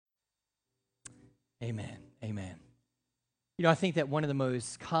Amen. Amen. I think that one of the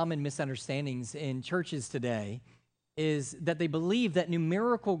most common misunderstandings in churches today is that they believe that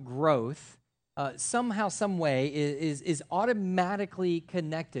numerical growth somehow, some way, is automatically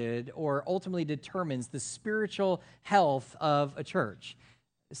connected or ultimately determines the spiritual health of a church.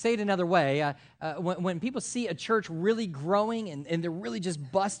 Say it another way, when people see a church really growing and they're really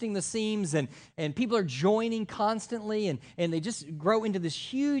just busting the seams and people are joining constantly and they just grow into this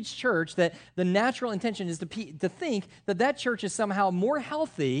huge church, that the natural intention is to think that church is somehow more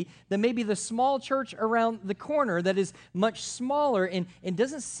healthy than maybe the small church around the corner that is much smaller and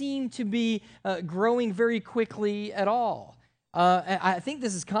doesn't seem to be growing very quickly at all. I think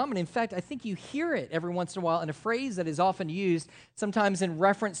this is common. In fact, I think you hear it every once in a while in a phrase that is often used, sometimes in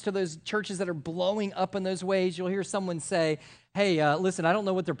reference to those churches that are blowing up in those ways. You'll hear someone say, hey, listen, I don't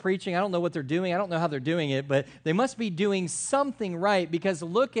know what they're preaching. I don't know what they're doing. I don't know how they're doing it, but they must be doing something right because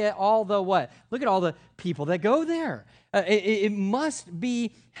look at all the what? Look at all the people that go there. It must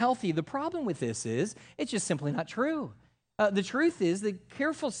be healthy. The problem with this is it's just simply not true. The truth is, the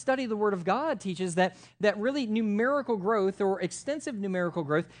careful study of the Word of God teaches that really numerical growth or extensive numerical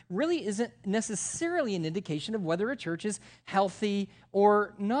growth really isn't necessarily an indication of whether a church is healthy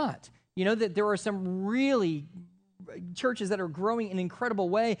or not. You know that there are some really churches that are growing in an incredible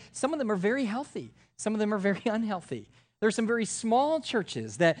way. Some of them are very healthy. Some of them are very unhealthy. There are some very small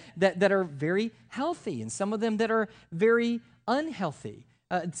churches that are very healthy and some of them that are very unhealthy.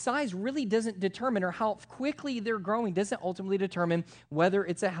 Size really doesn't determine, or how quickly they're growing doesn't ultimately determine whether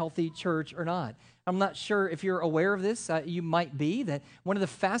it's a healthy church or not. I'm not sure if you're aware of this. You might be, that one of the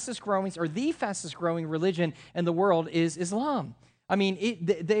fastest growing, or the fastest growing religion in the world is Islam. I mean,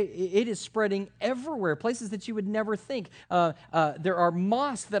 it is spreading everywhere, places that you would never think. There are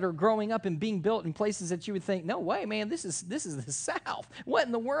mosques that are growing up and being built in places that you would think, no way, man, this is the South. What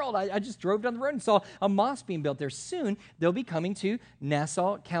in the world? I just drove down the road and saw a mosque being built there. Soon, they'll be coming to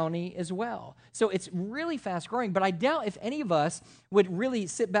Nassau County as well. So it's really fast growing, but I doubt if any of us would really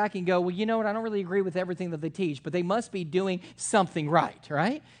sit back and go, well, you know what, I don't really agree with everything that they teach, but they must be doing something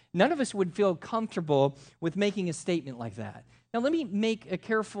right? None of us would feel comfortable with making a statement like that. Now, let me make a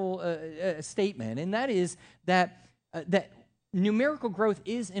careful statement, and that is that numerical growth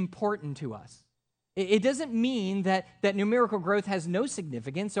is important to us. It doesn't mean that numerical growth has no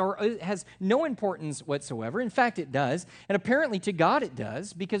significance or has no importance whatsoever. In fact, it does, and apparently to God it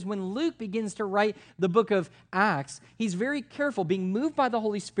does, because when Luke begins to write the book of Acts, he's very careful, being moved by the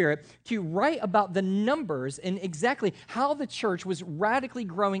Holy Spirit, to write about the numbers and exactly how the church was radically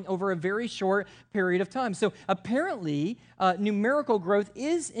growing over a very short period of time. So apparently, numerical growth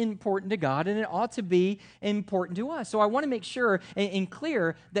is important to God, and it ought to be important to us. So I want to make sure and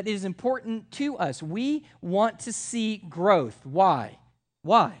clear that it is important to us. We want to see growth. Why?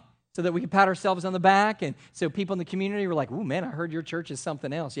 So that we can pat ourselves on the back, and so people in the community were like, "Ooh, man, I heard your church is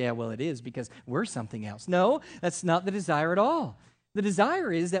something else." Yeah, well, it is, because we're something else. No, that's not the desire at all. The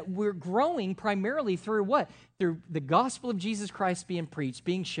desire is that we're growing primarily through what? Through the gospel of Jesus Christ being preached,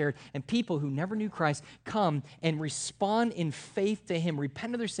 being shared, and people who never knew Christ come and respond in faith to Him,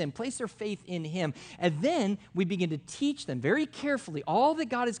 repent of their sin, place their faith in Him, and then we begin to teach them very carefully all that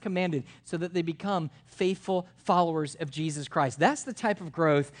God has commanded so that they become faithful followers of Jesus Christ. That's the type of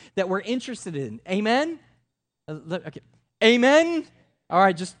growth that we're interested in. Amen? Okay. Amen? All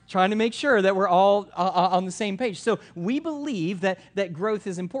right, just trying to make sure that we're all on the same page. So we believe that growth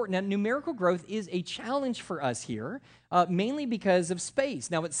is important. Now, numerical growth is a challenge for us here, mainly because of space.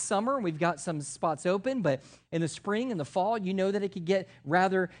 Now, it's summer, and we've got some spots open, but in the spring and the fall, you know that it could get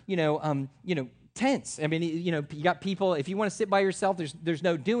rather, tense. I mean, you got people, if you want to sit by yourself, there's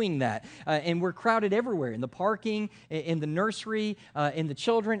no doing that. And we're crowded everywhere, in the parking, in the nursery, in the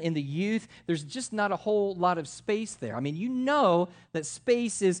children, in the youth. There's just not a whole lot of space there. I mean, you know that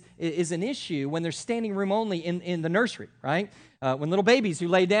space is an issue when there's standing room only in the nursery, right? When little babies who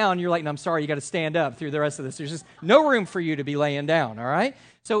lay down, you're like, no, I'm sorry, you got to stand up through the rest of this. There's just no room for you to be laying down, all right?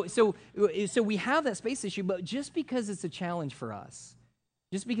 So we have that space issue, but just because it's a challenge for us,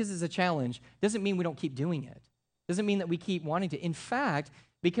 just because it's a challenge doesn't mean we don't keep doing it. Doesn't mean that we keep wanting to. In fact,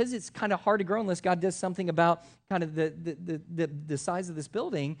 because it's kind of hard to grow unless God does something about kind of the size of this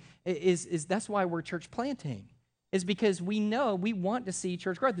building, is that's why we're church planting. Is because we know we want to see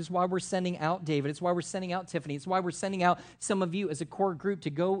church growth. This is why we're sending out David. It's why we're sending out Tiffany. It's why we're sending out some of you as a core group to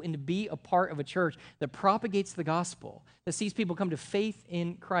go and to be a part of a church that propagates the gospel, that sees people come to faith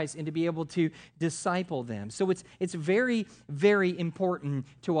in Christ and to be able to disciple them. So it's very, very important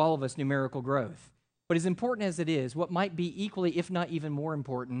to all of us, numerical growth. But as important as it is, what might be equally, if not even more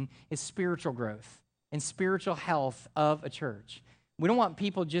important, is spiritual growth and spiritual health of a church. We don't want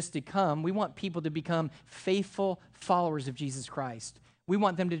people just to come. We want people to become faithful followers of Jesus Christ. We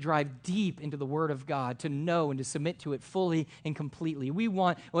want them to drive deep into the Word of God, to know and to submit to it fully and completely. We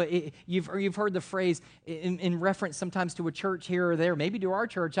want, you've heard the phrase in reference sometimes to a church here or there, maybe to our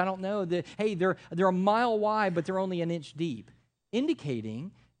church, I don't know, that, hey, they're a mile wide, but they're only an inch deep,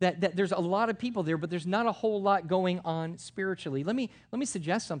 indicating that there's a lot of people there, but there's not a whole lot going on spiritually. Let me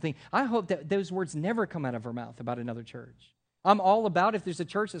suggest something. I hope that those words never come out of our mouth about another church. I'm all about, if there's a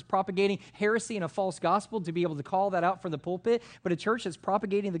church that's propagating heresy and a false gospel, to be able to call that out from the pulpit. But a church that's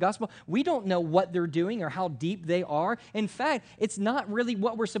propagating the gospel, we don't know what they're doing or how deep they are. In fact, it's not really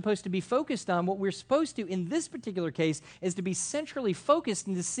what we're supposed to be focused on. What we're supposed to, in this particular case, is to be centrally focused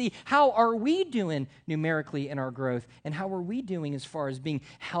and to see how are we doing numerically in our growth, and how are we doing as far as being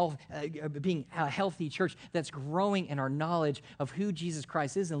a healthy church that's growing in our knowledge of who Jesus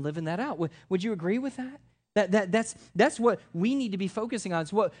Christ is and living that out. Would you agree with that? That's what we need to be focusing on.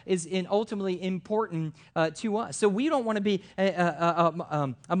 It's what is ultimately important to us. So we don't want to be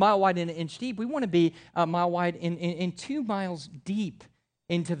a mile wide and an inch deep. We want to be a mile wide and 2 miles deep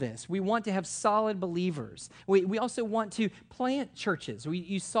into this. We want to have solid believers. We also want to plant churches.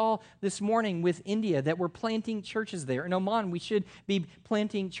 You saw this morning with India that we're planting churches there. In Oman, we should be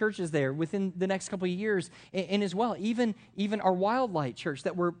planting churches there within the next couple of years. And as well, even our Wildlight Church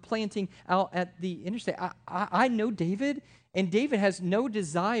that we're planting out at the interstate. I know David, and David has no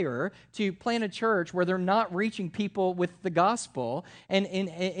desire to plant a church where they're not reaching people with the gospel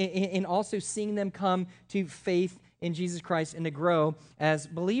and also seeing them come to faith in Jesus Christ and to grow as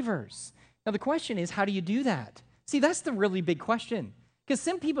believers. Now, the question is, how do you do that? See, that's the really big question, because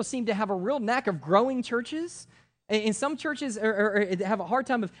some people seem to have a real knack of growing churches, and some churches have a hard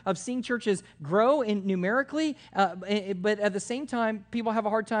time of seeing churches grow numerically, but at the same time, people have a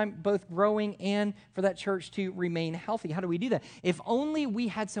hard time both growing and for that church to remain healthy. How do we do that? If only we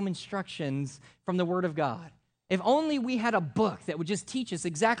had some instructions from the Word of God. If only we had a book that would just teach us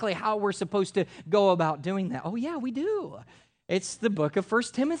exactly how we're supposed to go about doing that. Oh, yeah, we do. It's the book of 1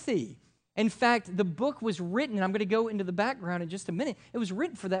 Timothy. In fact, the book was written, and I'm going to go into the background in just a minute. It was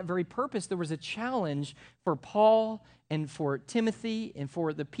written for that very purpose. There was a challenge for Paul and for Timothy and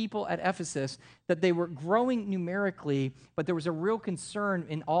for the people at Ephesus that they were growing numerically, but there was a real concern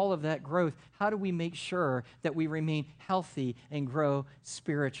in all of that growth. How do we make sure that we remain healthy and grow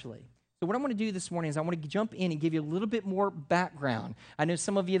spiritually? So what I want to do this morning is I want to jump in and give you a little bit more background. I know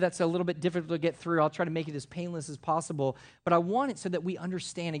some of you that's a little bit difficult to get through. I'll try to make it as painless as possible, but I want it so that we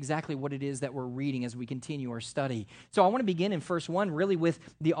understand exactly what it is that we're reading as we continue our study. So I want to begin in verse 1 really with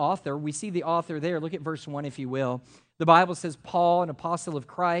the author. We see the author there. Look at verse 1 if you will. The Bible says, Paul, an apostle of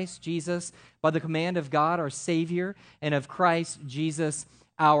Christ Jesus, by the command of God our Savior, and of Christ Jesus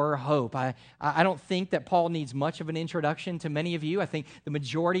our hope. I don't think that Paul needs much of an introduction to many of you. I think the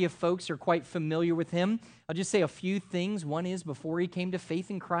majority of folks are quite familiar with him. I'll just say a few things. One is, before he came to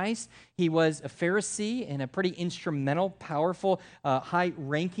faith in Christ, he was a Pharisee and a pretty instrumental, powerful,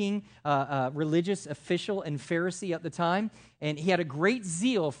 high-ranking religious official and Pharisee at the time. And he had a great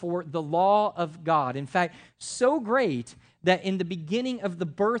zeal for the law of God. In fact, so great that in the beginning of the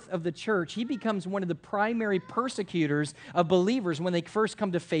birth of the church, he becomes one of the primary persecutors of believers when they first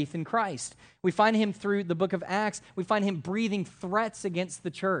come to faith in Christ. We find him through the book of Acts. We find him breathing threats against the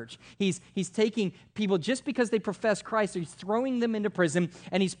church. He's taking people just because they profess Christ, he's throwing them into prison,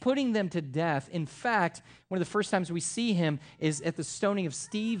 and he's putting them to death. In fact, one of the first times we see him is at the stoning of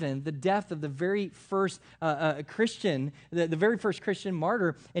Stephen, the death of the very first Christian, the very first Christian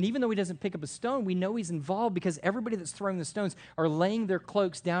martyr. And even though he doesn't pick up a stone, we know he's involved because everybody that's throwing the stones are laying their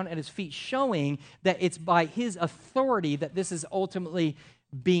cloaks down at his feet, showing that it's by his authority that this is ultimately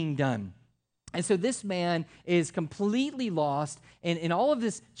being done. And so this man is completely lost, and all of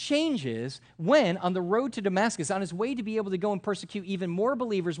this changes when, on the road to Damascus, on his way to be able to go and persecute even more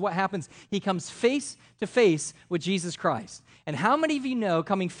believers, what happens? He comes face to face with Jesus Christ. And how many of you know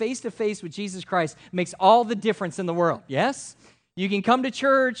coming face to face with Jesus Christ makes all the difference in the world? Yes? You can come to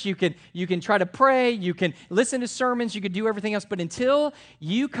church, you can try to pray, you can listen to sermons, you can do everything else, but until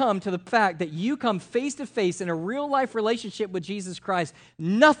you come to the fact that you come face to face in a real life relationship with Jesus Christ,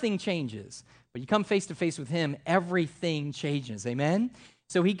 nothing changes. But you come face to face with him, everything changes. Amen?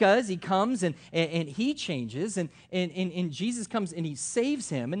 So he comes and he changes, and Jesus comes and he saves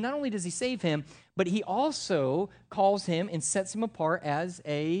him. And not only does he save him, but he also calls him and sets him apart as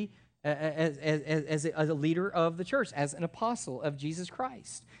a leader of the church, as an apostle of Jesus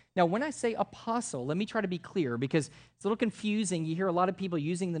Christ. Now, when I say apostle, let me try to be clear because it's a little confusing. You hear a lot of people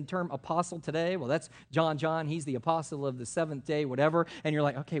using the term apostle today. Well, that's John, he's the apostle of the seventh day, whatever. And you're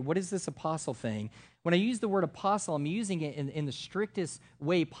like, okay, what is this apostle thing? When I use the word apostle, I'm using it in the strictest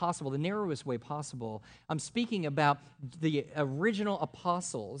way possible, the narrowest way possible. I'm speaking about the original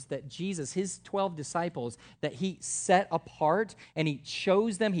apostles that Jesus, his 12 disciples, that he set apart and he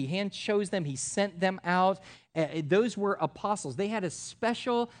chose them, he hand chose them, he sent them out. Those were apostles. They had a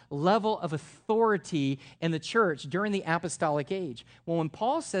special level of authority in the church during the apostolic age. Well, when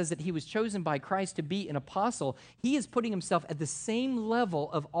Paul says that he was chosen by Christ to be an apostle, he is putting himself at the same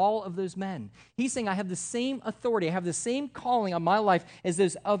level of all of those men. He's saying, I have the same authority, I have the same calling on my life as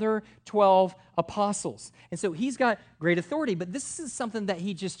those other 12 apostles. And so he's got great authority, but this is something that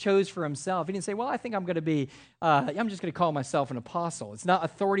he just chose for himself. He didn't say, well, I think I'm just going to call myself an apostle. It's not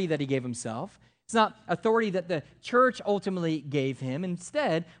authority that he gave himself. It's not authority that the church ultimately gave him.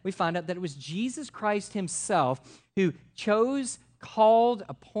 Instead, we find out that it was Jesus Christ himself who chose, called,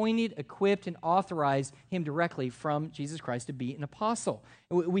 appointed, equipped, and authorized him directly from Jesus Christ to be an apostle.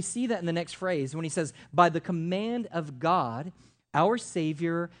 We see that in the next phrase when he says, by the command of God, our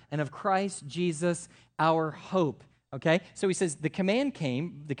Savior, and of Christ Jesus, our hope. Okay, so he says the command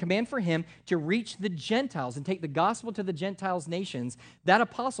for him to reach the Gentiles and take the gospel to the Gentiles' nations. That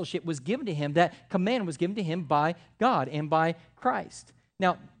apostleship was given to him, that command was given to him by God and by Christ.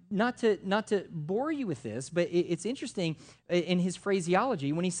 Now, not to bore you with this, but it's interesting in his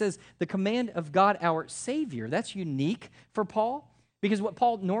phraseology when he says the command of God, our Savior. That's unique for Paul. Because what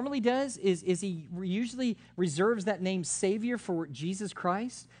Paul normally does is he usually reserves that name Savior for Jesus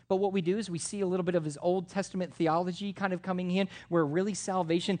Christ. But what we do is we see a little bit of his Old Testament theology kind of coming in, where really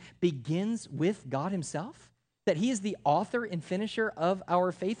salvation begins with God himself. That he is the author and finisher of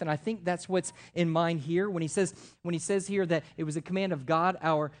our faith. And I think that's what's in mind here when he says here that it was a command of God,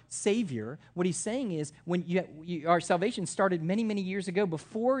 our Savior. What he's saying is when our salvation started many, many years ago,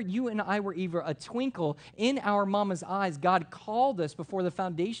 before you and I were even a twinkle in our mama's eyes, God called us before the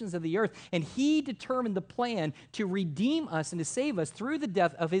foundations of the earth, and he determined the plan to redeem us and to save us through the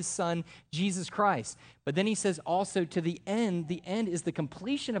death of his son, Jesus Christ. But then he says also to the end is the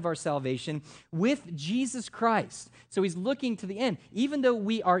completion of our salvation with Jesus Christ. So he's looking to the end. Even though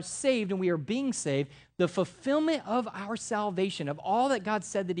we are saved and we are being saved, the fulfillment of our salvation, of all that God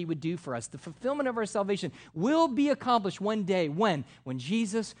said that he would do for us, the fulfillment of our salvation will be accomplished one day. When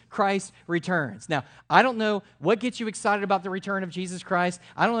Jesus Christ returns. Now, I don't know what gets you excited about the return of Jesus Christ.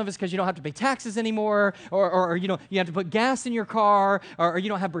 I don't know if it's because you don't have to pay taxes anymore, or you have to put gas in your car, or you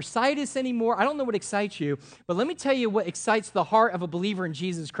don't have bursitis anymore. I don't know what excites you, but let me tell you what excites the heart of a believer in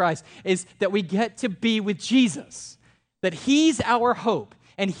Jesus Christ is that we get to be with Jesus, that he's our hope.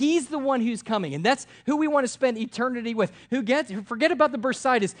 And he's the one who's coming. And that's who we want to spend eternity with. Forget about the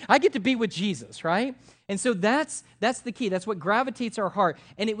bursitis. I get to be with Jesus, right? And so that's the key. That's what gravitates our heart.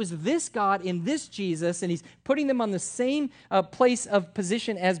 And it was this God in this Jesus, and he's putting them on the same place of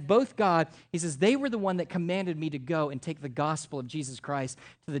position as both God. He says, they were the one that commanded me to go and take the gospel of Jesus Christ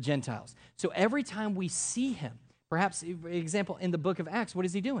to the Gentiles. So every time we see him, perhaps, for example, in the book of Acts, what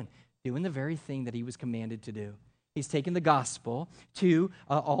is he doing? Doing the very thing that he was commanded to do. He's taken the gospel to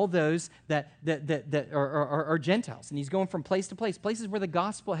all those that are Gentiles. And he's going from place to place, places where the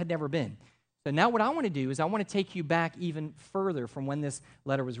gospel had never been. So now what I want to do is I want to take you back even further from when this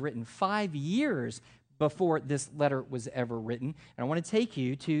letter was written, 5 years before this letter was ever written. And I want to take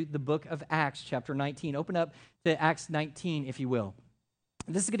you to the book of Acts, chapter 19. Open up to Acts 19, if you will.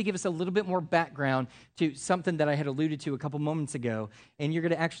 This is going to give us a little bit more background to something that I had alluded to a couple moments ago. And you're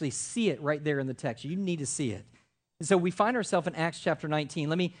going to actually see it right there in the text. You need to see it. So we find ourselves in Acts chapter 19.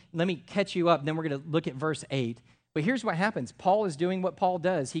 Let me catch you up, and then we're going to look at verse 8. But here's what happens. Paul is doing what Paul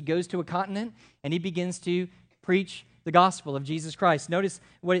does. He goes to a continent, and he begins to preach the gospel of Jesus Christ. Notice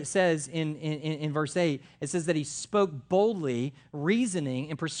what it says in verse 8. It says that he spoke boldly, reasoning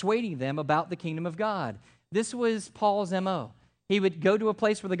and persuading them about the kingdom of God. This was Paul's MO. He would go to a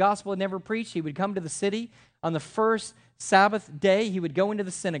place where the gospel had never preached. He would come to the city. On the first Sabbath day, he would go into the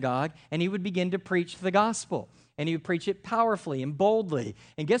synagogue, and he would begin to preach the gospel. And he would preach it powerfully and boldly.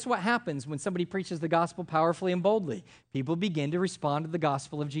 And guess what happens when somebody preaches the gospel powerfully and boldly? People begin to respond to the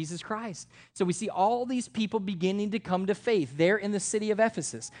gospel of Jesus Christ. So we see all these people beginning to come to faith there in the city of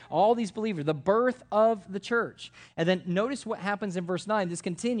Ephesus. All these believers, the birth of the church. And then notice what happens in verse 9. This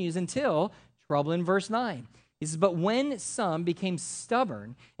continues until trouble in verse 9. He says, but when some became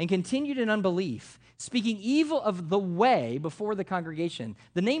stubborn and continued in unbelief, speaking evil of the way before the congregation.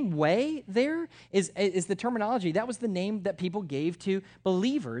 The name way there is the terminology. That was the name that people gave to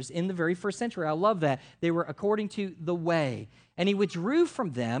believers in the very first century. I love that. They were according to the way. And he withdrew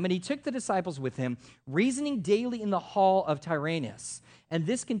from them, and he took the disciples with him, reasoning daily in the hall of Tyrannus. And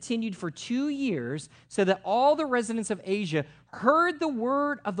this continued for 2 years, so that all the residents of Asia heard the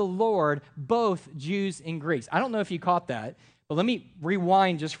word of the Lord, both Jews and Greeks. I don't know if you caught that, but let me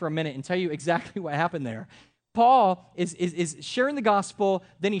rewind just for a minute and tell you exactly what happened there. Paul is sharing the gospel,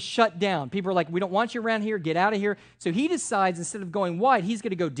 then he's shut down. People are like, we don't want you around here, get out of here. So he decides, instead of going wide, he's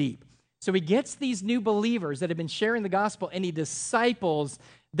going to go deep. So he gets these new believers that have been sharing the gospel, and he disciples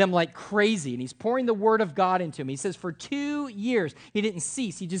them like crazy, and he's pouring the word of God into them. He says for 2 years, he didn't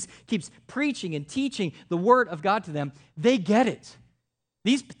cease. He just keeps preaching and teaching the word of God to them. They get it.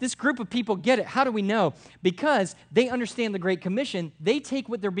 This group of people get it. How do we know? Because they understand the Great Commission. They take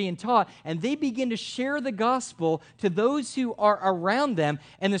what they're being taught, and they begin to share the gospel to those who are around them.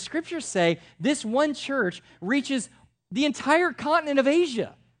 And the scriptures say this one church reaches the entire continent of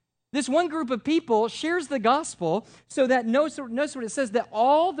Asia. This one group of people shares the gospel so that, notice what it says, that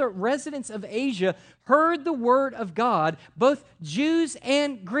all the residents of Asia heard the word of God, both Jews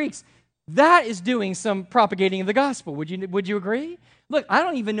and Greeks. That is doing some propagating of the gospel. Would you agree? Look, I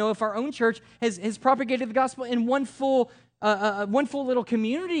don't even know if our own church has propagated the gospel in one full little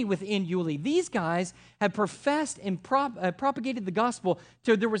community within Yulee. These guys have professed and propagated the gospel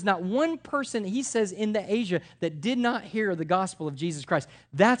till there was not one person, he says, in the Asia that did not hear the gospel of Jesus Christ.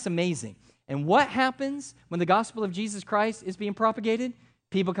 That's amazing. And what happens when the gospel of Jesus Christ is being propagated?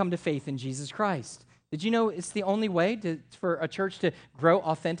 People come to faith in Jesus Christ. Did you know it's the only way for a church to grow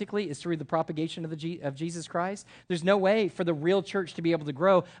authentically is through the propagation of Jesus Christ? There's no way for the real church to be able to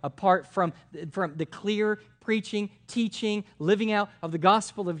grow apart from the clear preaching, teaching, living out of the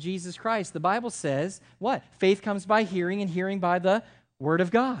gospel of Jesus Christ. The Bible says, what? Faith comes by hearing, and hearing by the word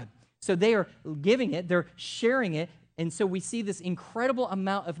of God. So they are giving it, they're sharing it, and so we see this incredible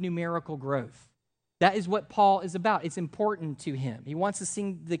amount of numerical growth. That is what Paul is about. It's important to him. He wants to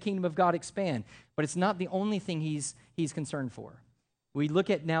see the kingdom of God expand, but it's not the only thing he's concerned for. We look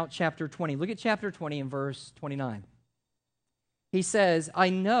at now chapter 20. Look at chapter 20 and verse 29. He says,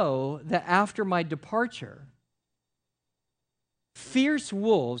 I know that after my departure, fierce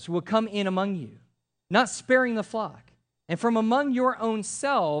wolves will come in among you, not sparing the flock. And from among your own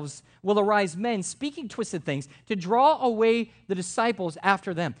selves will arise men speaking twisted things to draw away the disciples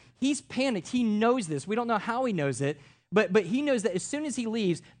after them. He's panicked. He knows this. We don't know how he knows it, but he knows that as soon as he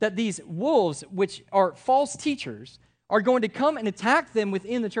leaves, that these wolves, which are false teachers, are going to come and attack them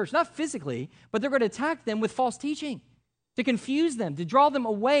within the church. Not physically, but they're going to attack them with false teaching, to confuse them, to draw them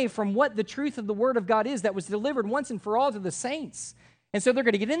away from what the truth of the word of God is that was delivered once and for all to the saints. And so they're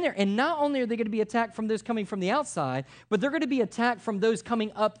going to get in there, and not only are they going to be attacked from those coming from the outside, but they're going to be attacked from those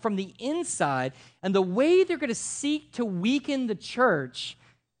coming up from the inside. And the way they're going to seek to weaken the church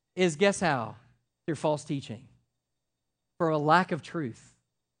is, guess how? Through false teaching, for a lack of truth.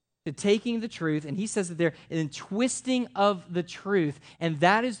 To taking the truth, and he says that they're in twisting of the truth, and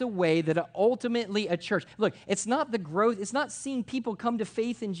that is the way that ultimately a church, look, it's not the growth, it's not seeing people come to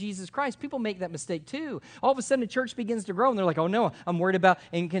faith in Jesus Christ. People make that mistake too. All of a sudden a church begins to grow, and they're like, oh no, I'm worried about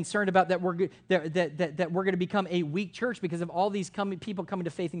and concerned about that we're going to become a weak church because of all these people coming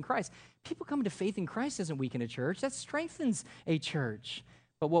to faith in Christ. People coming to faith in Christ doesn't weaken a church, that strengthens a church.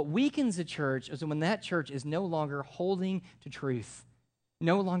 But what weakens a church is when that church is no longer holding to truth.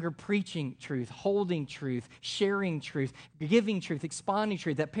 No longer preaching truth, holding truth, sharing truth, giving truth, expounding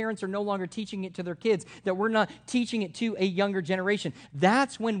truth, that parents are no longer teaching it to their kids, that we're not teaching it to a younger generation.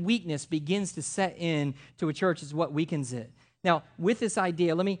 That's when weakness begins to set in to a church, is what weakens it. Now, with this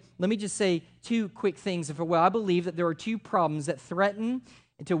idea, let me just say two quick things. I believe that there are two problems that threaten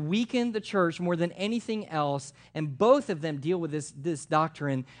to weaken the church more than anything else, and both of them deal with this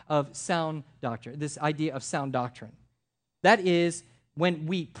doctrine of sound doctrine, this idea of sound doctrine. That is, when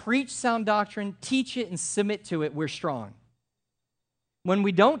we preach sound doctrine, teach it, and submit to it, we're strong. When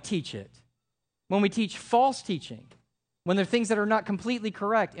we don't teach it, when we teach false teaching, when there are things that are not completely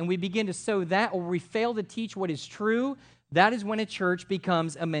correct, and we begin to sow that, or we fail to teach what is true, that is when a church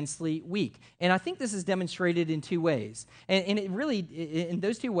becomes immensely weak. And I think this is demonstrated in two ways. And it really, in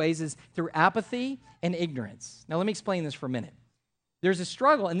those two ways, is through apathy and ignorance. Now, let me explain this for a minute. There's a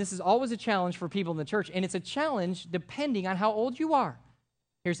struggle, and this is always a challenge for people in the church, and it's a challenge depending on how old you are.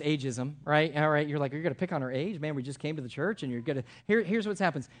 Here's ageism, right? All right, you're going to pick on our age? Man, we just came to the church, and you're going to... Here's what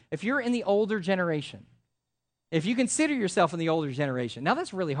happens. If you're in the older generation, if you consider yourself in the older generation, now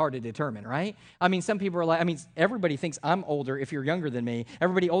that's really hard to determine, right? I mean, some people are like, everybody thinks I'm older if you're younger than me.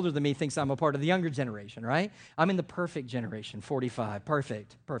 Everybody older than me thinks I'm a part of the younger generation, right? I'm in the perfect generation, 45,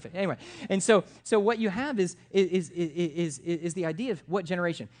 perfect. Anyway, and so what you have is the idea of what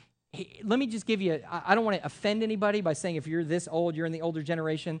generation. let me just give you, I don't want to offend anybody by saying if you're this old, you're in the older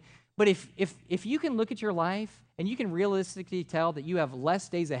generation, but if you can look at your life and you can realistically tell that you have less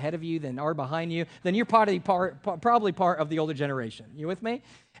days ahead of you than are behind you, then you're probably part of the older generation. You with me?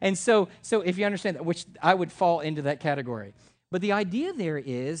 And so if you understand that, which I would fall into that category. But the idea there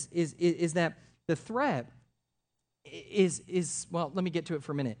is that the threat is well, let me get to it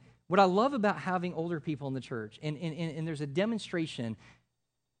for a minute. What I love about having older people in the church, and there's a demonstration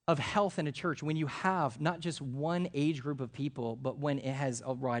of health in a church when you have not just one age group of people, but when it has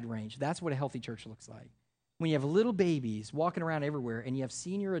a wide range. That's what a healthy church looks like. When you have little babies walking around everywhere and you have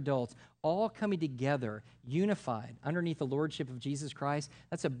senior adults all coming together, unified underneath the lordship of Jesus Christ,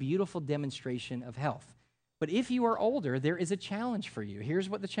 that's a beautiful demonstration of health. But if you are older, there is a challenge for you. Here's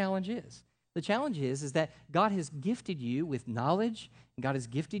what the challenge is. The challenge is that God has gifted you with knowledge, and God has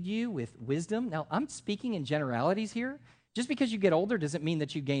gifted you with wisdom. Now, I'm speaking in generalities here. Just because you get older doesn't mean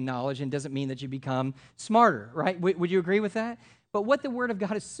that you gain knowledge and doesn't mean that you become smarter, right? Would you agree with that? But what the Word of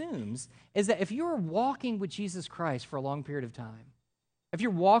God assumes is that if you're walking with Jesus Christ for a long period of time, if you're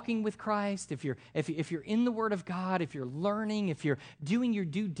walking with Christ, if you're in the Word of God, if you're learning, if you're doing your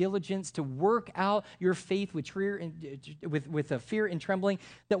due diligence to work out your faith with fear and trembling,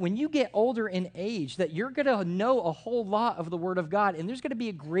 that when you get older in age, that you're going to know a whole lot of the Word of God, and there's going to be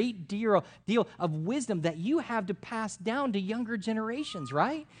a great deal of wisdom that you have to pass down to younger generations,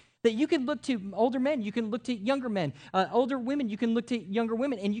 right? That you can look to older men, you can look to younger men, older women, you can look to younger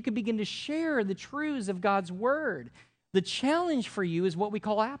women, and you can begin to share the truths of God's Word. The challenge for you is what we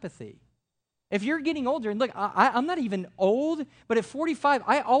call apathy. If you're getting older, and look, I'm not even old, but at 45,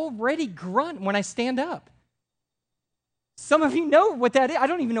 I already grunt when I stand up. Some of you know what that is. I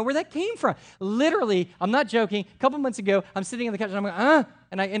don't even know where that came from. Literally, I'm not joking. A couple months ago, I'm sitting on the couch and I'm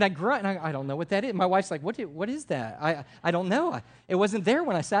going, and I grunt, and I don't know what that is. My wife's like, what is that? I don't know. It wasn't there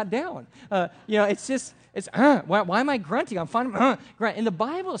when I sat down. Why am I grunting? I'm fine. Grunt. And the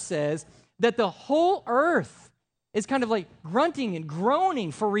Bible says that the whole earth is kind of like grunting and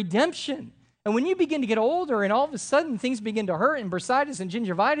groaning for redemption. And when you begin to get older and all of a sudden things begin to hurt and bursitis and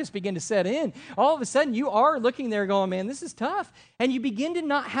gingivitis begin to set in, all of a sudden you are looking there going, man, this is tough. And you begin to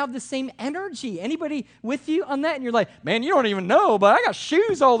not have the same energy. Anybody with you on that? And you're like, man, you don't even know, but I got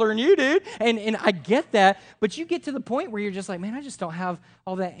shoes older than you, dude. And I get that. But you get to the point where you're just like, man, I just don't have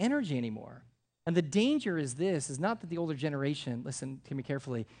all that energy anymore. And the danger is not that the older generation, listen to me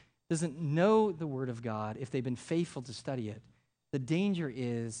carefully, doesn't know the Word of God if they've been faithful to study it. The danger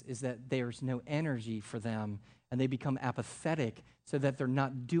is that there's no energy for them and they become apathetic so that they're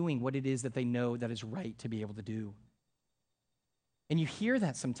not doing what it is that they know that is right to be able to do. And you hear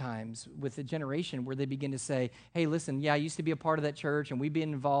that sometimes with the generation where they begin to say, hey, listen, yeah, I used to be a part of that church and we've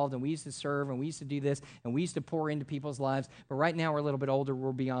been involved and we used to serve and we used to do this and we used to pour into people's lives, but right now we're a little bit older,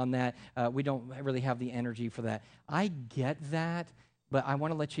 we're beyond that. We don't really have the energy for that. I get that. But I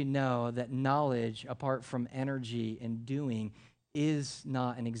want to let you know that knowledge, apart from energy and doing, is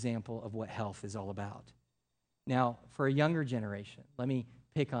not an example of what health is all about. Now, for a younger generation, let me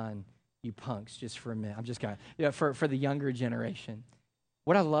pick on you punks just for a minute. I'm just going to, for the younger generation.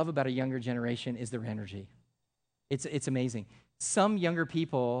 What I love about a younger generation is their energy. It's amazing. Some younger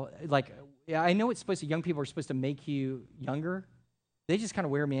people, I know young people are supposed to make you younger. They just kind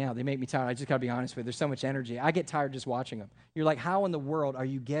of wear me out. They make me tired. I just got to be honest with you. There's so much energy. I get tired just watching them. You're like, how in the world are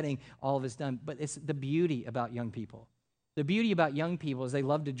you getting all of this done? But it's the beauty about young people. The beauty about young people is they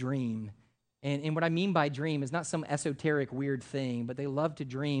love to dream. And what I mean by dream is not some esoteric weird thing, but they love to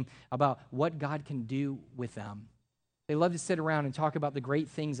dream about what God can do with them. They love to sit around and talk about the great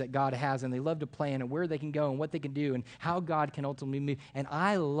things that God has, and they love to plan and where they can go and what they can do and how God can ultimately move. And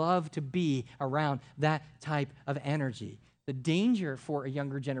I love to be around that type of energy. The danger for a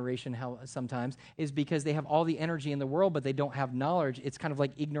younger generation sometimes is because they have all the energy in the world, but they don't have knowledge. It's kind of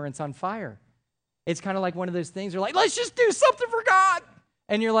like ignorance on fire. It's kind of like one of those things. They're like, let's just do something for God.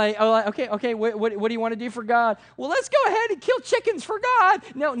 And you're like, oh, okay, what do you want to do for God? Well, let's go ahead and kill chickens for God.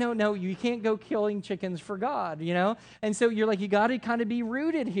 No, you can't go killing chickens for God, you know? And so you're like, you got to kind of be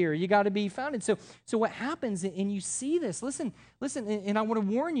rooted here. You got to be founded. So what happens, and you see this, listen, and I want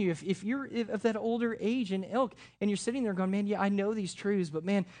to warn you, if you're of that older age and ilk, and you're sitting there going, man, yeah, I know these truths, but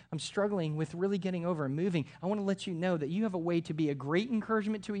man, I'm struggling with really getting over and moving. I want to let you know that you have a way to be a great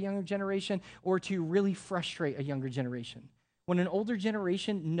encouragement to a younger generation or to really frustrate a younger generation. When an older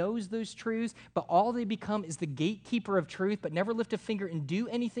generation knows those truths, but all they become is the gatekeeper of truth, but never lift a finger and do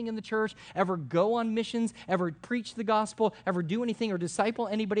anything in the church, ever go on missions, ever preach the gospel, ever do anything or disciple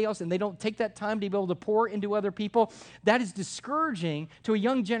anybody else, and they don't take that time to be able to pour into other people, that is discouraging to a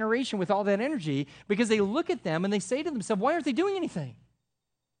young generation with all that energy because they look at them and they say to themselves, why aren't they doing anything?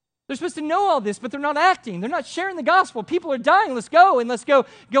 They're supposed to know all this, but they're not acting. They're not sharing the gospel. People are dying. Let's go, and let's go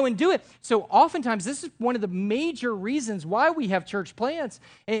and do it. So oftentimes, this is one of the major reasons why we have church plants,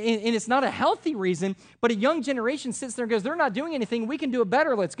 and it's not a healthy reason, but a young generation sits there and goes, they're not doing anything. We can do it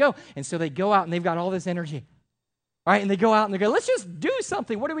better. Let's go. And so they go out, and they've got all this energy, right? And they go out, and they go, let's just do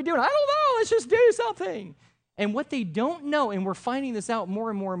something. What are we doing? I don't know. Let's just do something. And what they don't know, and we're finding this out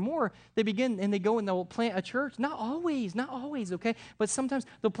more and more and more, they begin and they go and they'll plant a church. Not always, okay? But sometimes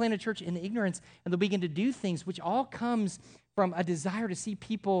they'll plant a church in ignorance, and they'll begin to do things, which all comes from a desire to see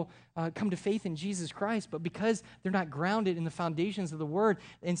people come to faith in Jesus Christ. But because they're not grounded in the foundations of the Word,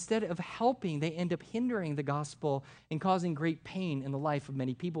 instead of helping, they end up hindering the gospel and causing great pain in the life of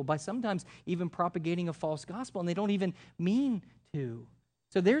many people by sometimes even propagating a false gospel, and they don't even mean to.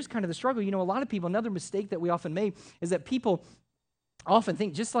 So there's kind of the struggle. You know, a lot of people, another mistake that we often make is that people often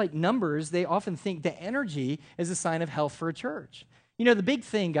think, just like numbers, they often think that energy is a sign of health for a church. You know, the big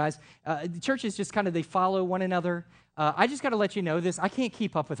thing, guys, the churches just kind of, they follow one another. I just got to let you know this. I can't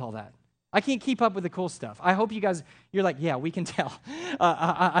keep up with all that. I can't keep up with the cool stuff. I hope you guys, you're like, yeah, we can tell.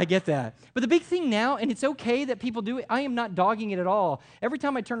 I get that. But the big thing now, and it's okay that people do it, I am not dogging it at all. Every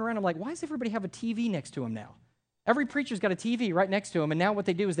time I turn around, I'm like, why does everybody have a TV next to them now? Every preacher's got a TV right next to them, and now what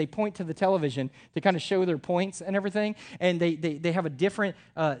they do is they point to the television to kind of show their points and everything, and they have a different,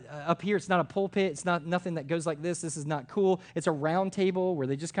 up here, it's not a pulpit, it's not nothing that goes like this is not cool. It's a round table where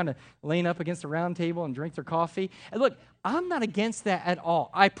they just kind of lean up against a round table and drink their coffee. And look, I'm not against that at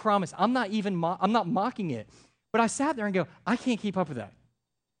all. I promise. I'm not mocking it. But I sat there and go, I can't keep up with that.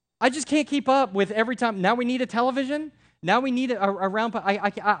 I just can't keep up with every time. Now we need a television. Now we need a round.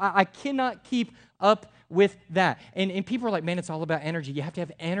 I cannot keep up with that. And people are like, man, it's all about energy. You have to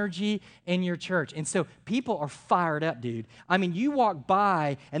have energy in your church. And so people are fired up, dude. I mean, you walk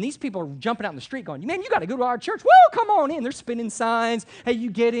by, and these people are jumping out in the street going, man, you got to go to our church. Woo, come on in. They're spinning signs. Hey,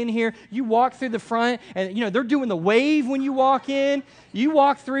 you get in here. You walk through the front, and, you know, they're doing the wave when you walk in. You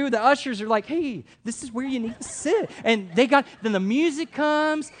walk through, the ushers are like, hey, this is where you need to sit. And then the music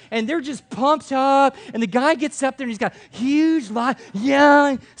comes, and they're just pumped up, and the guy gets up there, and he's got huge,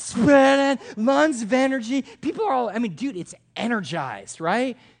 yelling, spreading, lungs of energy. People are all, I mean, dude, it's energized,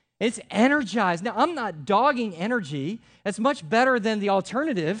 right? It's energized. Now, I'm not dogging energy. It's much better than the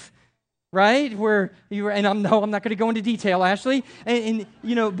alternative, right? Where you were, and I'm not going to go into detail, Ashley. And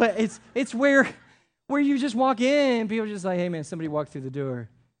you know, but it's where you just walk in, people are just like, hey, man, somebody walked through the door.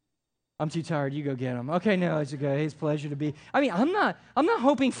 I'm too tired. You go get them. Okay, no, it's okay. It's a pleasure to be. I mean, I'm not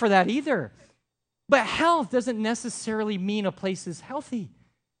hoping for that either. But health doesn't necessarily mean a place is healthy.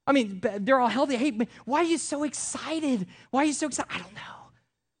 I mean, they're all healthy. Hey, man, why are you so excited? Why are you so excited? I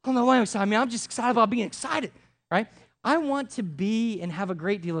don't know why I'm excited. I mean, I'm just excited about being excited, right? I want to be and have a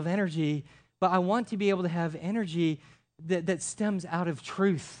great deal of energy, but I want to be able to have energy that stems out of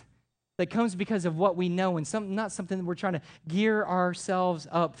truth, that comes because of what we know, and not something that we're trying to gear ourselves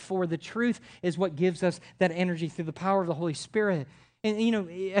up for. The truth is what gives us that energy through the power of the Holy Spirit. And, you know,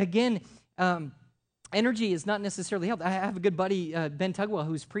 again, energy is not necessarily health. I have a good buddy, Ben Tugwell,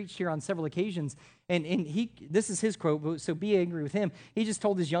 who's preached here on several occasions, and this is his quote, so be angry with him. He just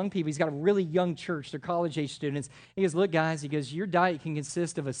told his young people, he's got a really young church, they're college-age students. He goes, look, guys, he goes, your diet can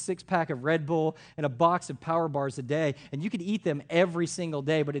consist of a 6-pack of Red Bull and a box of Power Bars a day, and you could eat them every single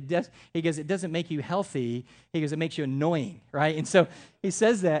day, but he goes, it doesn't make you healthy. He goes, it makes you annoying, right? And so he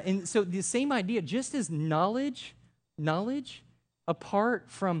says that. And so the same idea, just as knowledge apart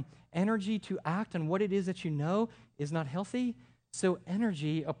from energy to act on what it is that you know is not healthy, so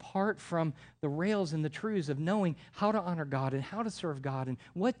energy apart from the rails and the truths of knowing how to honor God and how to serve God and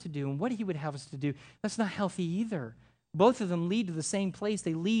what to do and what He would have us to do, that's not healthy either. Both of them lead to the same place.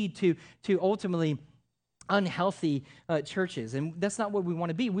 They lead to ultimately unhealthy churches, and that's not what we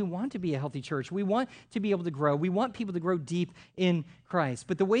want to be. We want to be a healthy church. We want to be able to grow. We want people to grow deep in Christ.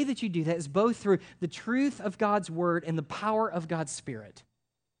 But the way that you do that is both through the truth of God's Word and the power of God's Spirit.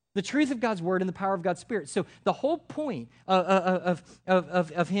 The truth of God's Word and the power of God's Spirit. So the whole point of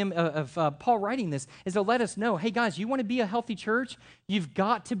Paul writing this is to let us know, hey guys, you want to be a healthy church? You've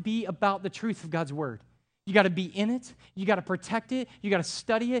got to be about the truth of God's Word. You got to be in it. You got to protect it. You got to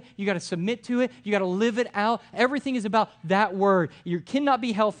study it. You got to submit to it. You got to live it out. Everything is about that Word. You cannot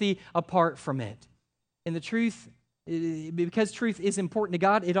be healthy apart from it. And the truth, because truth is important to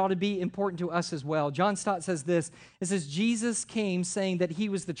God, it ought to be important to us as well. John Stott says this. It says, Jesus came saying that He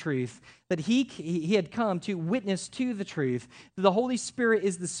was the truth, that he had come to witness to the truth, that the Holy Spirit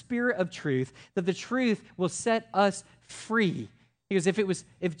is the Spirit of truth, that the truth will set us free. Because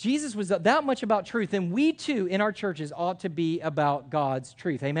if Jesus was that much about truth, then we too in our churches ought to be about God's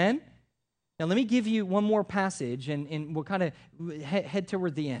truth. Amen? Now let me give you one more passage, and we'll kind of head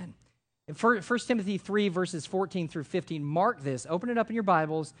toward the end. First Timothy 3, verses 14 through 15, mark this. Open it up in your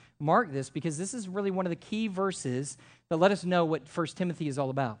Bibles. Mark this, because this is really one of the key verses that let us know what First Timothy is all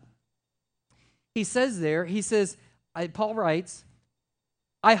about. He says there, Paul writes,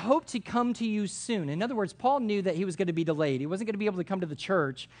 I hope to come to you soon. In other words, Paul knew that he was going to be delayed. He wasn't going to be able to come to the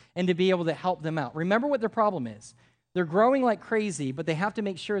church and to be able to help them out. Remember what their problem is. They're growing like crazy, but they have to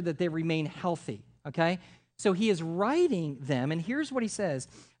make sure that they remain healthy, okay? So he is writing them, and here's what he says.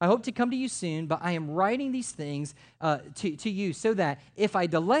 I hope to come to you soon, but I am writing these things to you so that if I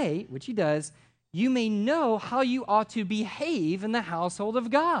delay, which he does, you may know how you ought to behave in the household of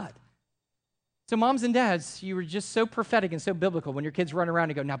God. So moms and dads, you were just so prophetic and so biblical when your kids run around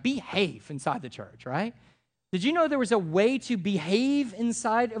and go, now behave inside the church, right? Did you know there was a way to behave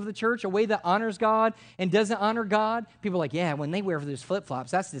inside of the church, a way that honors God and doesn't honor God? People are like, yeah, when they wear those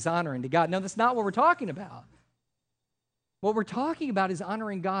flip-flops, that's dishonoring to God. No, that's not what we're talking about. What we're talking about is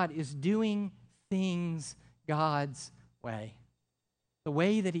honoring God is doing things God's way, the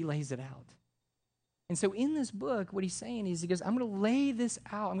way that he lays it out. And so in this book, what he's saying is, he goes, I'm going to lay this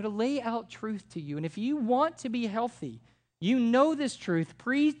out. I'm going to lay out truth to you. And if you want to be healthy, you know this truth,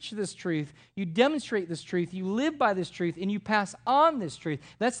 preach this truth, you demonstrate this truth, you live by this truth, and you pass on this truth.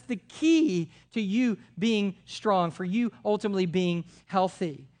 That's the key to you being strong, for you ultimately being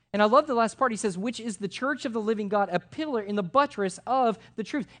healthy. And I love the last part. He says, which is the church of the living God, a pillar in the buttress of the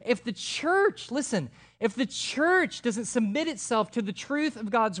truth. If the church, listen, if the church doesn't submit itself to the truth of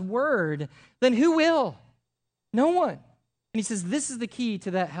God's word, then who will? No one. And he says, this is the key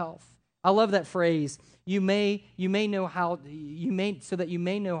to that health. I love that phrase. So that you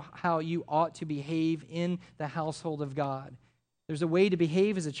may know how you ought to behave in the household of God. There's a way to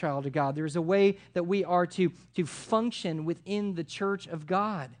behave as a child of God. There's a way that we are to function within the church of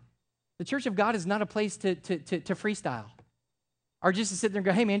God. The church of God is not a place to freestyle, or just to sit there and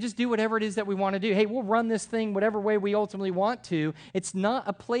go, hey, man, just do whatever it is that we want to do. Hey, we'll run this thing whatever way we ultimately want to. It's not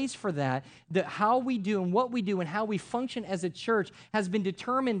a place for that. How we do and what we do and how we function as a church has been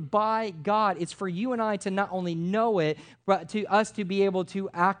determined by God. It's for you and I to not only know it, but to us to be able to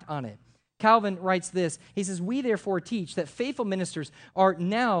act on it. Calvin writes this. He says, we therefore teach that faithful ministers are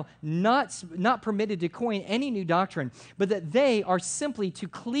now not permitted to coin any new doctrine, but that they are simply to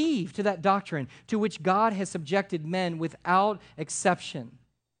cleave to that doctrine to which God has subjected men without exception.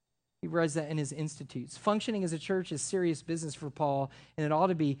 He writes that in his Institutes. Functioning as a church is serious business for Paul, and it ought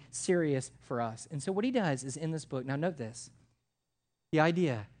to be serious for us. And so what he does is in this book, now note this, the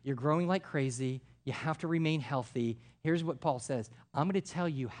idea, you're growing like crazy, you have to remain healthy. Here's what Paul says. I'm going to tell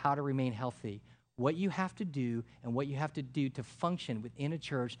you how to remain healthy, what you have to do, and what you have to do to function within a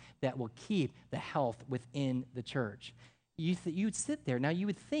church that will keep the health within the church. You would sit there. Now, you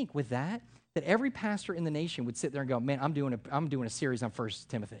would think with that every pastor in the nation would sit there and go, man, I'm doing a series on 1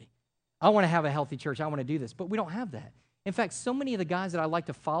 Timothy. I want to have a healthy church. I want to do this. But we don't have that. In fact, so many of the guys that I like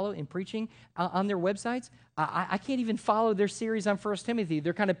to follow in preaching on their websites, I can't even follow their series on 1 Timothy.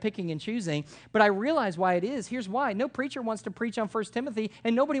 They're kind of picking and choosing. But I realize why it is. Here's why. No preacher wants to preach on 1 Timothy,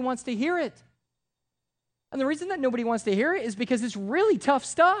 and nobody wants to hear it. And the reason that nobody wants to hear it is because it's really tough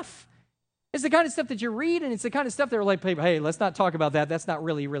stuff. It's the kind of stuff that you read, and it's the kind of stuff that we're like, hey, let's not talk about that. That's not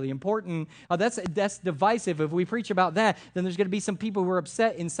really, really important. That's divisive. If we preach about that, then there's going to be some people who are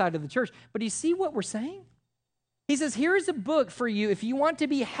upset inside of the church. But do you see what we're saying? He says, here's a book for you. If you want to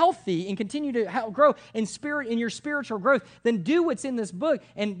be healthy and continue to grow in your spiritual growth, then do what's in this book.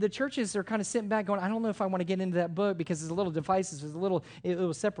 And the churches are kind of sitting back going, I don't know if I want to get into that book because it's a little divisive, it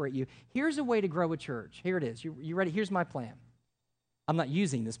will separate you. Here's a way to grow a church. Here it is. You ready? Here's my plan. I'm not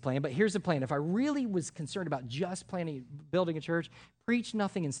using this plan, but here's the plan. If I really was concerned about just building a church, preach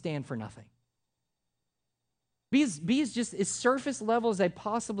nothing and stand for nothing. Be as surface level as I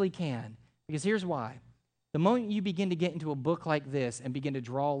possibly can, because here's why. The moment you begin to get into a book like this and begin to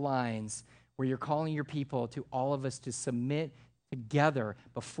draw lines where you're calling your people, to all of us to submit together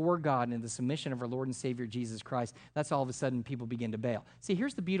before God and in the submission of our Lord and Savior Jesus Christ, that's all of a sudden people begin to bail. See,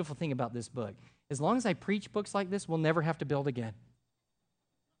 here's the beautiful thing about this book. As long as I preach books like this, we'll never have to build again.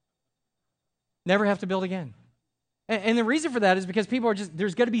 Never have to build again. And the reason for that is because people are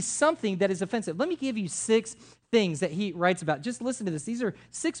there's going to be something that is offensive. Let me give you 6 things that he writes about. Just listen to this. These are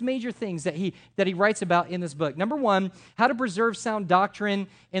 6 major things that he writes about in this book. Number 1, how to preserve sound doctrine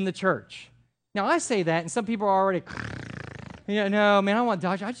in the church. Now, I say that, and some people are already, no, man, I want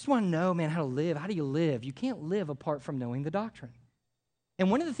doctrine. I just want to know, man, how to live. How do you live? You can't live apart from knowing the doctrine. And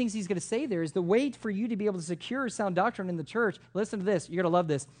one of the things he's going to say there is the way for you to be able to secure sound doctrine in the church, listen to this, you're going to love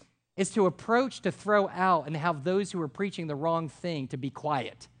this, is to approach, to throw out, and have those who are preaching the wrong thing to be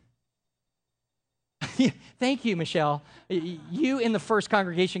quiet. Thank you, Michelle. You in the first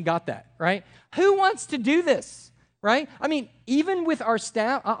congregation got that, right? Who wants to do this, right? I mean, even with our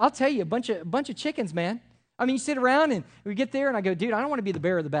staff, I'll tell you, a bunch of chickens, man. I mean, you sit around and we get there and I go, dude, I don't want to be the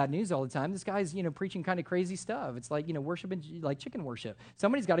bearer of the bad news all the time. This guy's, preaching kind of crazy stuff. It's like, worshiping like chicken worship.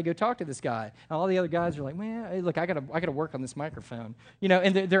 Somebody's got to go talk to this guy. And all the other guys are like, man, hey, look, I gotta work on this microphone.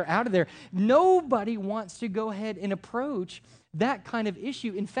 And they're out of there. Nobody wants to go ahead and approach that kind of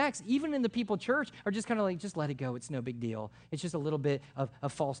issue. In fact, even in the people church are just kind of like, just let it go. It's no big deal. It's just a little bit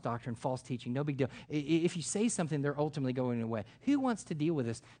of false doctrine, false teaching. No big deal. If you say something, they're ultimately going away. Who wants to deal with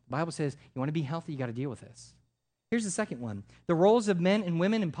this? The Bible says, you want to be healthy, you got to deal with this. Here's the second one. The roles of men and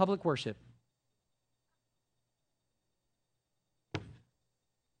women in public worship.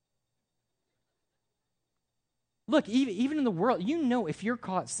 Look, even in the world, if you're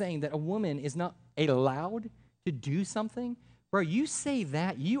caught saying that a woman is not allowed to do something, bro, you say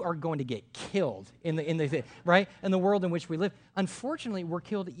that, you are going to get killed in the world in which we live. Unfortunately, we're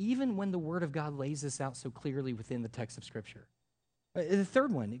killed even when the Word of God lays this out so clearly within the text of Scripture. The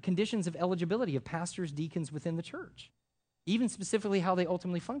third one, conditions of eligibility of pastors, deacons within the church, even specifically how they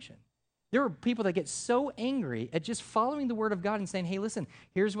ultimately function. There are people that get so angry at just following the Word of God and saying, hey, listen,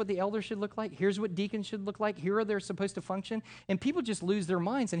 here's what the elders should look like. Here's what deacons should look like. Here are they're supposed to function. And people just lose their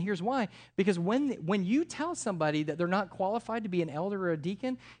minds. And here's why. Because when you tell somebody that they're not qualified to be an elder or a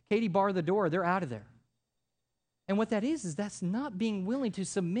deacon, Katie, bar the door, they're out of there. And what that is that's not being willing to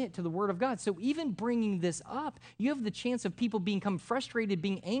submit to the Word of God. So even bringing this up, you have the chance of people become frustrated,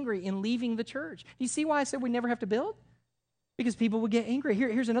 being angry, and leaving the church. Do you see why I said we never have to build? Because people will get angry.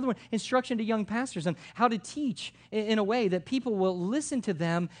 Here's another one, instruction to young pastors on how to teach in a way that people will listen to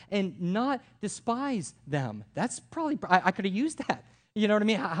them and not despise them. That's probably, I could have used that. You know what I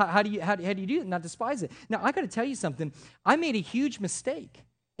mean? How do you do it? Not despise it. Now, I got to tell you something. I made a huge mistake.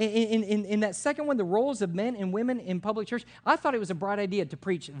 In that second one, the roles of men and women in public church, I thought it was a bright idea to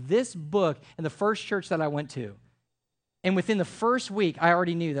preach this book in the first church that I went to. And within the first week, I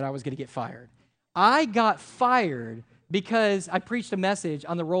already knew that I was going to get fired. I got fired because I preached a message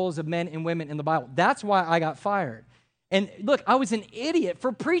on the roles of men and women in the Bible. That's why I got fired. And look, I was an idiot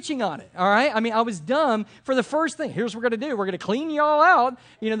for preaching on it, all right? I mean, I was dumb for the first thing. Here's what we're going to do. We're going to clean you all out.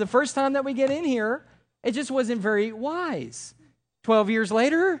 The first time that we get in here, it just wasn't very wise. 12 years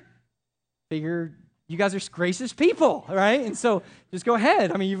later, figure you guys are gracious people, right? And so just go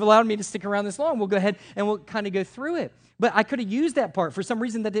ahead. I mean, you've allowed me to stick around this long. We'll go ahead and we'll kind of go through it. But I could have used that part. For some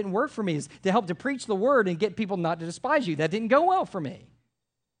reason, that didn't work for me, is to help to preach the word and get people not to despise you. That didn't go well for me.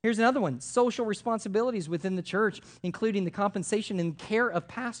 Here's another one, social responsibilities within the church, including the compensation and care of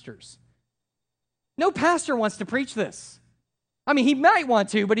pastors. No pastor wants to preach this. I mean, he might want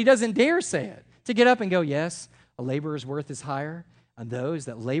to, but he doesn't dare say it. To get up and go, yes, a laborer's worth is higher, and those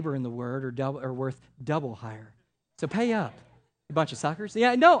that labor in the word are worth double higher. So pay up. A bunch of suckers?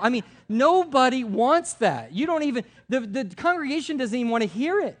 Yeah, no, I mean, nobody wants that. You don't even, the congregation doesn't even want to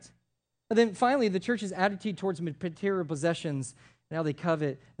hear it. And then finally, the church's attitude towards material possessions, and how they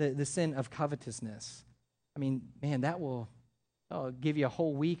covet, the sin of covetousness. I mean, man, that will give you a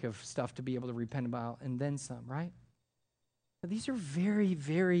whole week of stuff to be able to repent about, and then some, right? But these are very,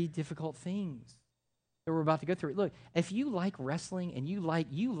 very difficult things that we're about to go through. Look, if you like wrestling and you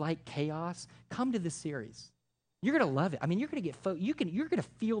like chaos, come to this series. You're going to love it. I mean, you're going to you're going to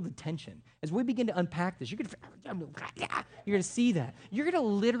feel the tension as we begin to unpack this. You're going to see that. You're going to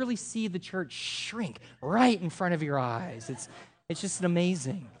literally see the church shrink right in front of your eyes. It's just an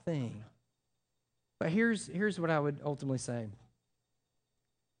amazing thing. But here's what I would ultimately say.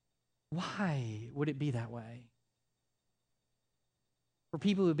 Why would it be that way? For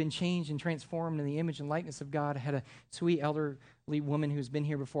people who have been changed and transformed in the image and likeness of God. I had a sweet elderly woman who's been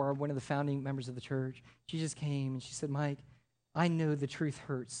here before, one of the founding members of the church. She just came and she said, Mike, I know the truth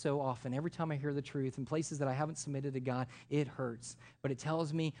hurts so often. Every time I hear the truth in places that I haven't submitted to God, it hurts. But it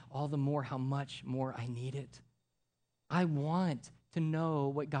tells me all the more how much more I need it. I want to know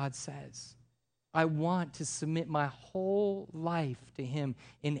what God says. I want to submit my whole life to Him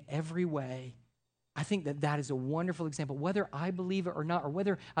in every way. I think that is a wonderful example. Whether I believe it or not, or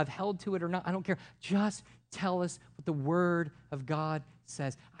whether I've held to it or not, I don't care. Just tell us what the Word of God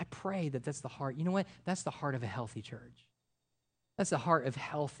says. I pray that that's the heart. You know what? That's the heart of a healthy church. That's the heart of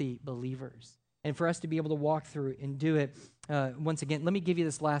healthy believers. And for us to be able to walk through and do it, once again, let me give you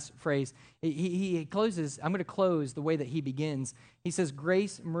this last phrase. He closes, I'm going to close the way that he begins. He says,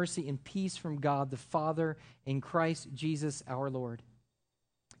 grace, mercy, and peace from God the Father in Christ Jesus our Lord.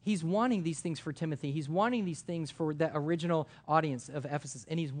 He's wanting these things for Timothy. He's wanting these things for that original audience of Ephesus,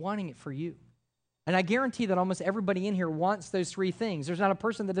 and he's wanting it for you. And I guarantee that almost everybody in here wants those three things. There's not a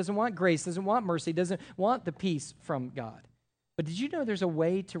person that doesn't want grace, doesn't want mercy, doesn't want the peace from God. But did you know there's a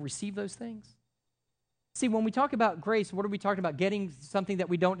way to receive those things? See, when we talk about grace, what are we talking about? Getting something that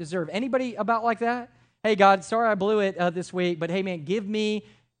we don't deserve. Anybody about like that? Hey, God, sorry I blew it this week, but hey, man, give me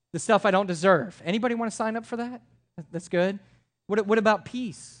the stuff I don't deserve. Anybody want to sign up for that? That's good. What about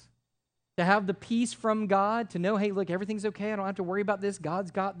peace? To have the peace from God, to know, hey, look, everything's okay. I don't have to worry about this.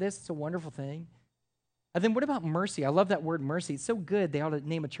 God's got this. It's a wonderful thing. And then what about mercy? I love that word mercy. It's so good. They ought to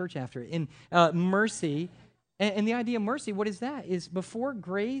name a church after it. In mercy, and the idea of mercy, what is that? Is before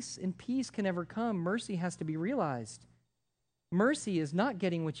grace and peace can ever come, mercy has to be realized. Mercy is not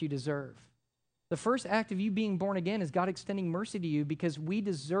getting what you deserve. The first act of you being born again is God extending mercy to you because we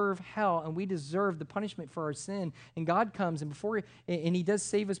deserve hell and we deserve the punishment for our sin. And God comes and He does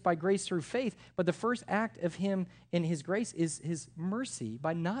save us by grace through faith. But the first act of Him in His grace is His mercy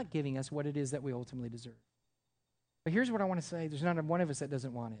by not giving us what it is that we ultimately deserve. But here's what I want to say. There's not one of us that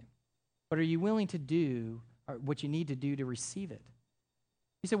doesn't want it. But are you willing to do what you need to do to receive it?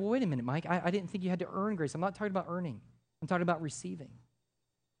 You say, well, wait a minute, Mike. I didn't think you had to earn grace. I'm not talking about earning. I'm talking about receiving.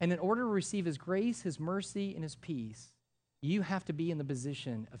 And in order to receive His grace, His mercy, and His peace, you have to be in the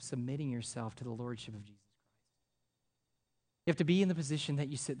position of submitting yourself to the Lordship of Jesus Christ. You have to be in the position that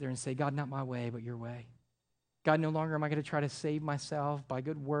you sit there and say, God, not my way, but your way. God, no longer am I going to try to save myself by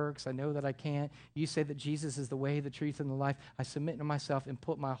good works. I know that I can't. You say that Jesus is the way, the truth, and the life. I submit to myself and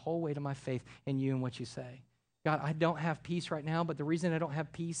put my whole weight of my faith in you and what you say. God, I don't have peace right now, but the reason I don't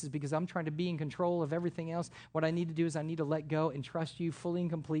have peace is because I'm trying to be in control of everything else. What I need to do is I need to let go and trust you fully and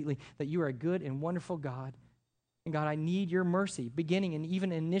completely that you are a good and wonderful God. And God, I need your mercy, beginning and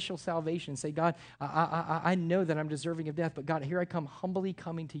even initial salvation. Say, God, I know that I'm deserving of death, but God, here I come humbly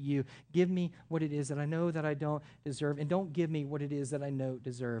coming to you. Give me what it is that I know that I don't deserve, and don't give me what it is that I know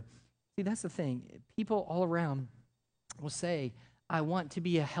deserve. See, that's the thing. People all around will say, I want to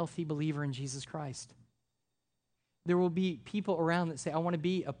be a healthy believer in Jesus Christ. There will be people around that say, I want to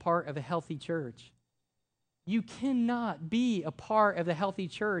be a part of a healthy church. You cannot be a part of the healthy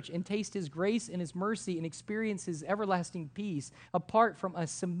church and taste His grace and His mercy and experience His everlasting peace apart from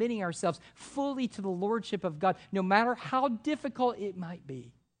us submitting ourselves fully to the Lordship of God, no matter how difficult it might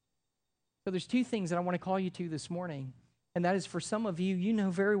be. So there's two things that I want to call you to this morning, and that is for some of you, you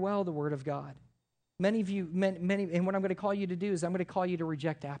know very well the Word of God. Many of you, and what I'm going to call you to do is I'm going to call you to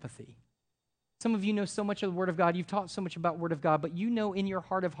reject apathy. Some of you know so much of the Word of God. You've taught so much about Word of God, but you know in your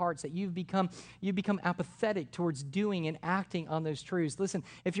heart of hearts that you've become apathetic towards doing and acting on those truths. Listen,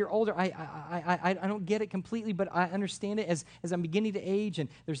 if you're older, I don't get it completely, but I understand it as I'm beginning to age and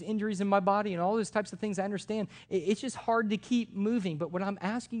there's injuries in my body and all those types of things. I understand. It's just hard to keep moving, but what I'm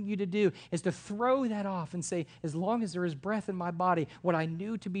asking you to do is to throw that off and say, as long as there is breath in my body, what I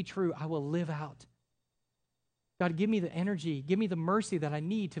knew to be true, I will live out. God, give me the energy, give me the mercy that I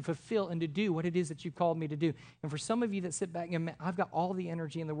need to fulfill and to do what it is that you've called me to do. And for some of you that sit back and I've got all the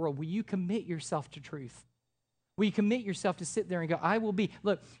energy in the world, will you commit yourself to truth? Will you commit yourself to sit there and go, I will be,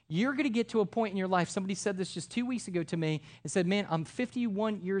 look, you're going to get to a point in your life, somebody said this just 2 weeks ago to me and said, man, I'm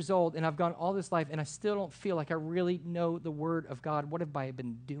 51 years old and I've gone all this life and I still don't feel like I really know the Word of God. What have I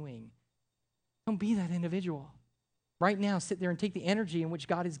been doing? Don't be that individual. Right now, sit there and take the energy in which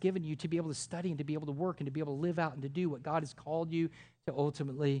God has given you to be able to study and to be able to work and to be able to live out and to do what God has called you to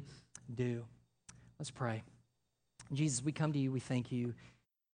ultimately do. Let's pray. Jesus, we come to you. We thank you